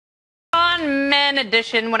men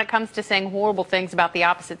edition when it comes to saying horrible things about the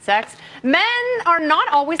opposite sex. Men are not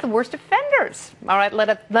always the worst offenders. All right,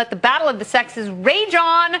 let the battle of the sexes rage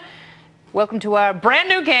on. Welcome to our brand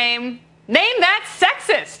new game, Name That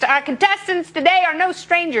Sexist. Our contestants today are no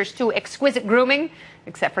strangers to exquisite grooming,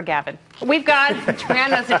 except for Gavin. We've got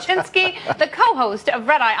Joanna Zaczynski, the co-host of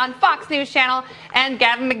Red Eye on Fox News Channel, and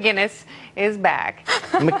Gavin McInnes is back.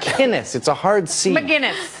 McInnes, it's a hard C.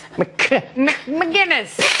 McInnes.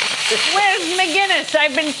 McInnes. Where's McInnes?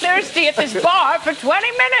 I've been thirsty at this bar for 20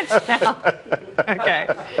 minutes now. Okay.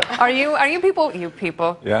 Are you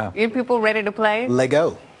people? Yeah. You people ready to play?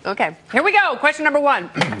 Lego. Okay. Here we go. Question number 1.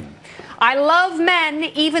 I love men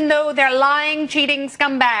even though they're lying, cheating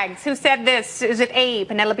scumbags. Who said this? Is it A,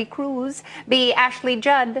 Penelope Cruz, B, Ashley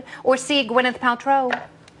Judd, or C, Gwyneth Paltrow?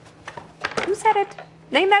 Who said it?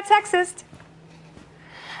 Name that sexist.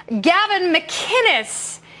 Gavin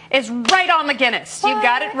McInnes is right on the Guinness. You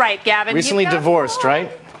got it right, Gavin. Recently divorced,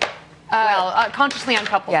 right? Consciously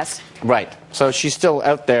uncoupled. Yes. Right. So she's still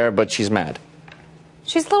out there, but she's mad.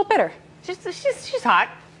 She's a little bitter. She's hot.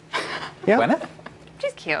 Yeah. Gwyneth?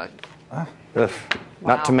 She's cute.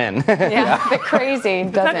 Not to men. Yeah, the crazy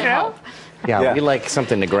doesn't true? help. Yeah, we like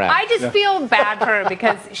something to grab. I just feel bad for her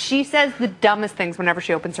because she says the dumbest things whenever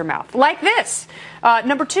she opens her mouth. Like this.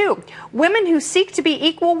 Number 2, women who seek to be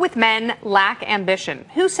equal with men lack ambition.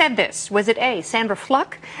 Who said this? Was it A, Sandra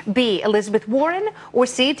Fluck, B, Elizabeth Warren, or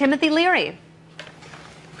C, Timothy Leary?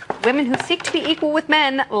 Women who seek to be equal with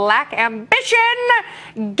men lack ambition.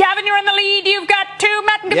 Gavin, you're in the lead. You've got 2.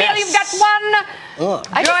 Matt and Camille, you've got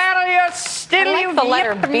 1. Joanna, you're still... I like the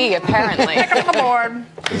letter B, apparently. Pick up the board.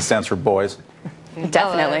 It stands for boys.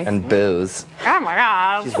 Definitely. And booze. Oh, my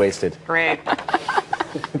God. She's wasted. Great.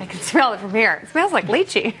 I can smell it from here. It smells like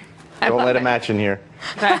lychee. Don't let it match in here.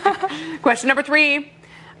 Question number 3.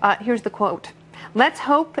 Here's the quote. Let's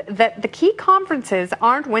hope that the key conferences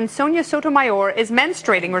aren't when Sonia Sotomayor is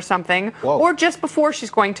menstruating or something, or just before she's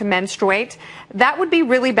going to menstruate. That would be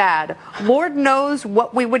really bad. Lord knows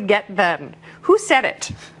what we would get then. Who said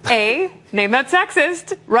it? A, name that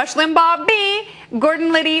sexist, Rush Limbaugh, B,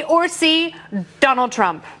 Gordon Liddy, or C, Donald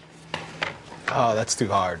Trump. Oh, that's too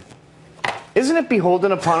hard. Isn't it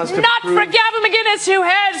beholden upon us to Not prove... for Gavin McInnes, who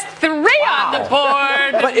has 3 on the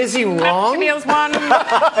board. But is he wrong? Camille's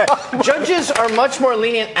 1. Judges are much more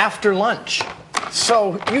lenient after lunch.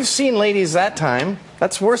 So you've seen ladies that time.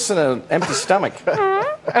 That's worse than an empty stomach.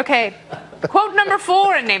 Okay. Quote number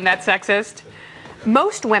 4 and Name That Sexist.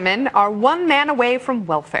 Most women are one man away from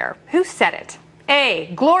welfare. Who said it?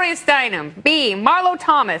 A, Gloria Steinem. B, Marlo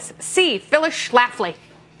Thomas. C, Phyllis Schlafly.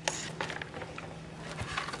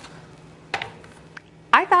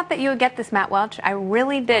 I thought that you would get this, Matt Welch. I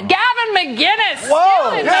really did. Gavin McInnes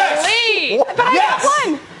still in the lead. But I got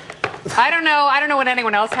 1. I don't know what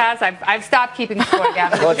anyone else has. I've stopped keeping score,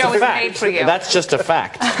 Gavin. Well, The it's show a is fact. made for you. That's just a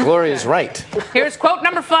fact. Gloria's right. Here's quote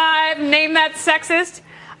number 5. Name that sexist.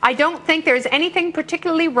 I don't think there's anything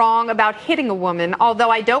particularly wrong about hitting a woman, although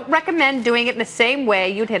I don't recommend doing it in the same way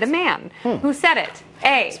you'd hit a man. Who said it?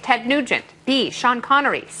 A, Ted Nugent. B, Sean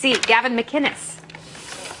Connery. C, Gavin McInnes.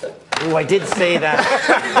 Ooh, I did say that.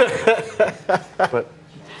 But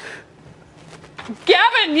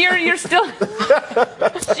Gavin, you're still...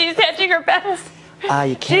 She's hedging her bets.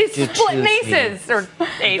 you can't She's splitting aces. Or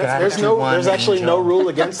eights. There's actually no rule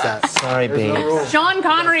against that. Sorry, babe. Sean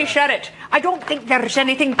Connery said it. I don't think there's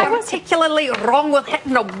anything particularly wrong with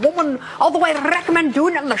hitting a woman, although I recommend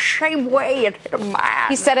doing it in the same way and hit a man.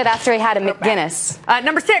 He said it after he had a McGuinness.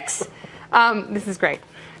 Number 6. This is great.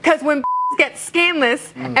 Because when get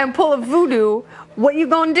scandalous and pull a voodoo, what you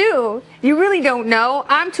gonna do? You really don't know.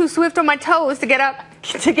 I'm too swift on my toes to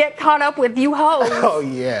get caught up with you hoes. Oh,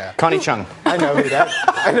 yeah. Connie Chung. I know who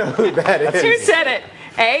that is. Who said it?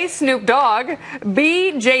 A, Snoop Dogg,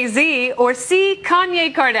 B, Jay-Z, or C,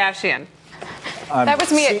 Kanye Kardashian? That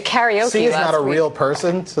was me at karaoke C is last not a week. real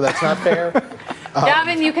person, so that's not fair.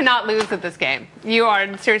 Gavin, you cannot lose at this game. You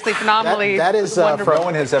are seriously phenomenally that is wonderful. No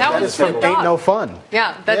one has ever... That is from Snoop Ain't Dogg. No Fun.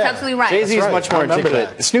 Yeah, that's absolutely right. Jay-Z's That's right. much more I remember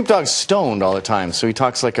articulate. that. Snoop Dogg's stoned all the time, so he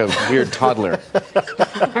talks like a weird toddler.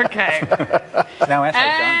 Okay. Now ask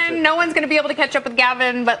And no one's going to be able to catch up with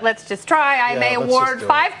Gavin, but let's just try. I may let's award just do it.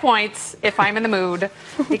 5 points if I'm in the mood,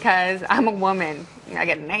 because I'm a woman. I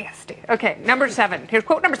get nasty. Okay, number 7. Here's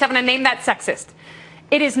quote number 7, and name that sexist.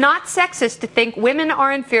 It is not sexist to think women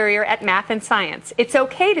are inferior at math and science. It's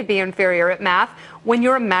okay to be inferior at math when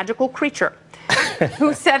you're a magical creature.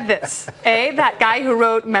 Who said this? A, that guy who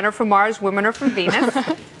wrote Men Are From Mars, Women Are From Venus.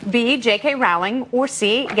 B, J.K. Rowling. Or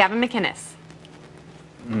C, Gavin McInnes.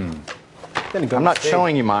 Go I'm not with C.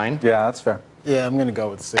 showing you mine. Yeah, that's fair. Yeah, I'm going to go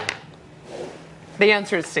with C. The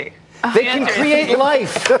answer is C. They can create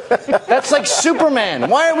life. That's like Superman.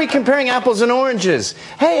 Why are we comparing apples and oranges?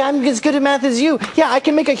 Hey, I'm as good at math as you. Yeah, I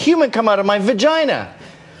can make a human come out of my vagina.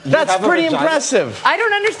 That's pretty impressive. I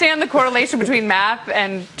don't understand the correlation between math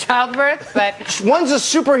and childbirth, but One's a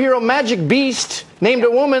superhero magic beast named a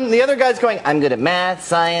woman. The other guy's going, I'm good at math,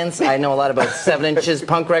 science. I know a lot about 7 inches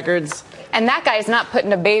punk records. And that guy is not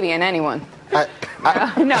putting a baby in anyone. no,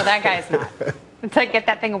 that guy's not. It's like, get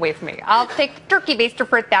that thing away from me. I'll take the turkey baster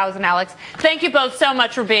for 1,000, Alex. Thank you both so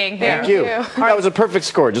much for being here. Thank you. That was a perfect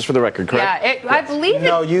score, just for the record, correct? Yeah, I believe it.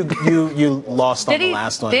 No, you lost on the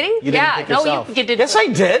last one. Did he? You didn't pick yourself. You did. Yes, I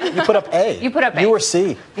did. You put up A. You put up A. You were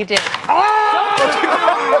C. You did. Oh!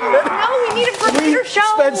 No, we need it for a later show.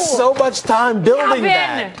 Spent so much time building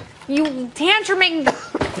Gavin, that. you tantruming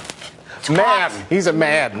Man, he's a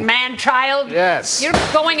man. man-child. Yes. You're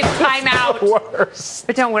going in timeout. Worse.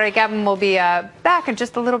 But don't worry, Gavin will be back in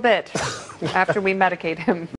just a little bit after we medicate him.